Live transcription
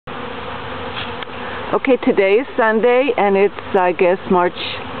Okay, today is Sunday, and it's, I guess, March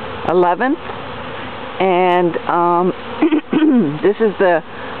 11th, and this is the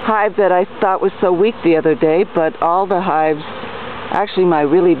hive that I thought was so weak the other day, but all the hives, actually my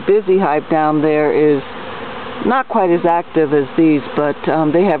really busy hive down there is not quite as active as these, but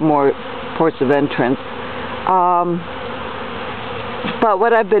they have more ports of entrance. But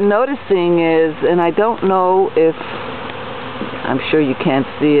what I've been noticing is, and I don't know if, I'm sure you can't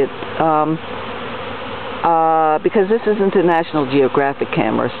see it, because this isn't a National Geographic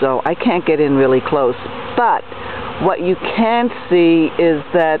camera, so I can't get in really close. But what you can see is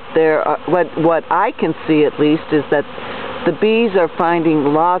that there are, what I can see at least, is that the bees are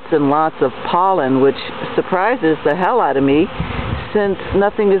finding lots and lots of pollen, which surprises the hell out of me, since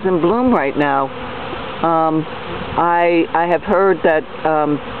nothing is in bloom right now. I have heard that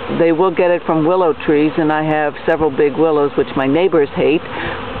they will get it from willow trees, and I have several big willows, which my neighbors hate,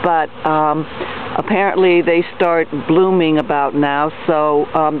 but apparently they start blooming about now. So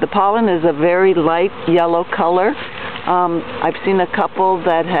the pollen is a very light yellow color. I've seen a couple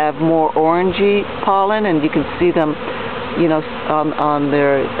that have more orangey pollen, and you can see them, you know, on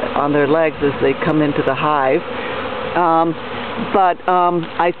their legs as they come into the hive. But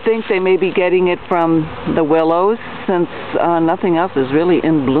I think they may be getting it from the willows, since nothing else is really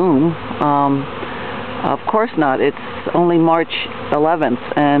in bloom. Of course not. It's only March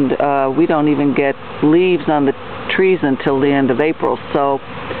 11th, and we don't even get leaves on the trees until the end of April. So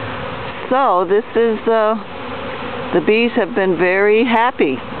this is, the bees have been very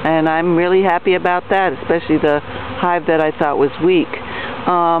happy, and I'm really happy about that, especially the hive that I thought was weak.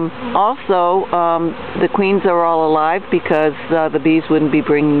 Also, the queens are all alive because the bees wouldn't be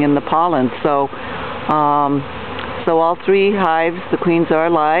bringing in the pollen. So all three hives, the queens are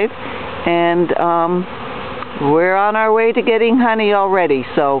alive, and we're on our way to getting honey already.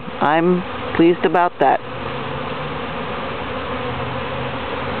 So I'm pleased about that.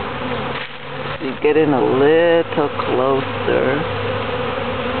 You get in a little closer.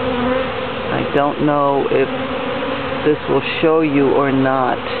 I don't know if this will show you or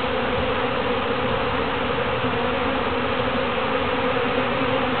not.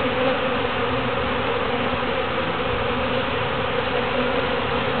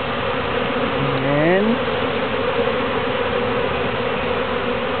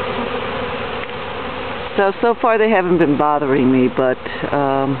 And so far they haven't been bothering me, but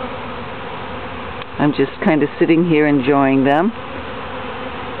I'm just kind of sitting here enjoying them,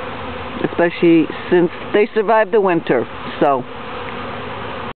 especially since they survived the winter. So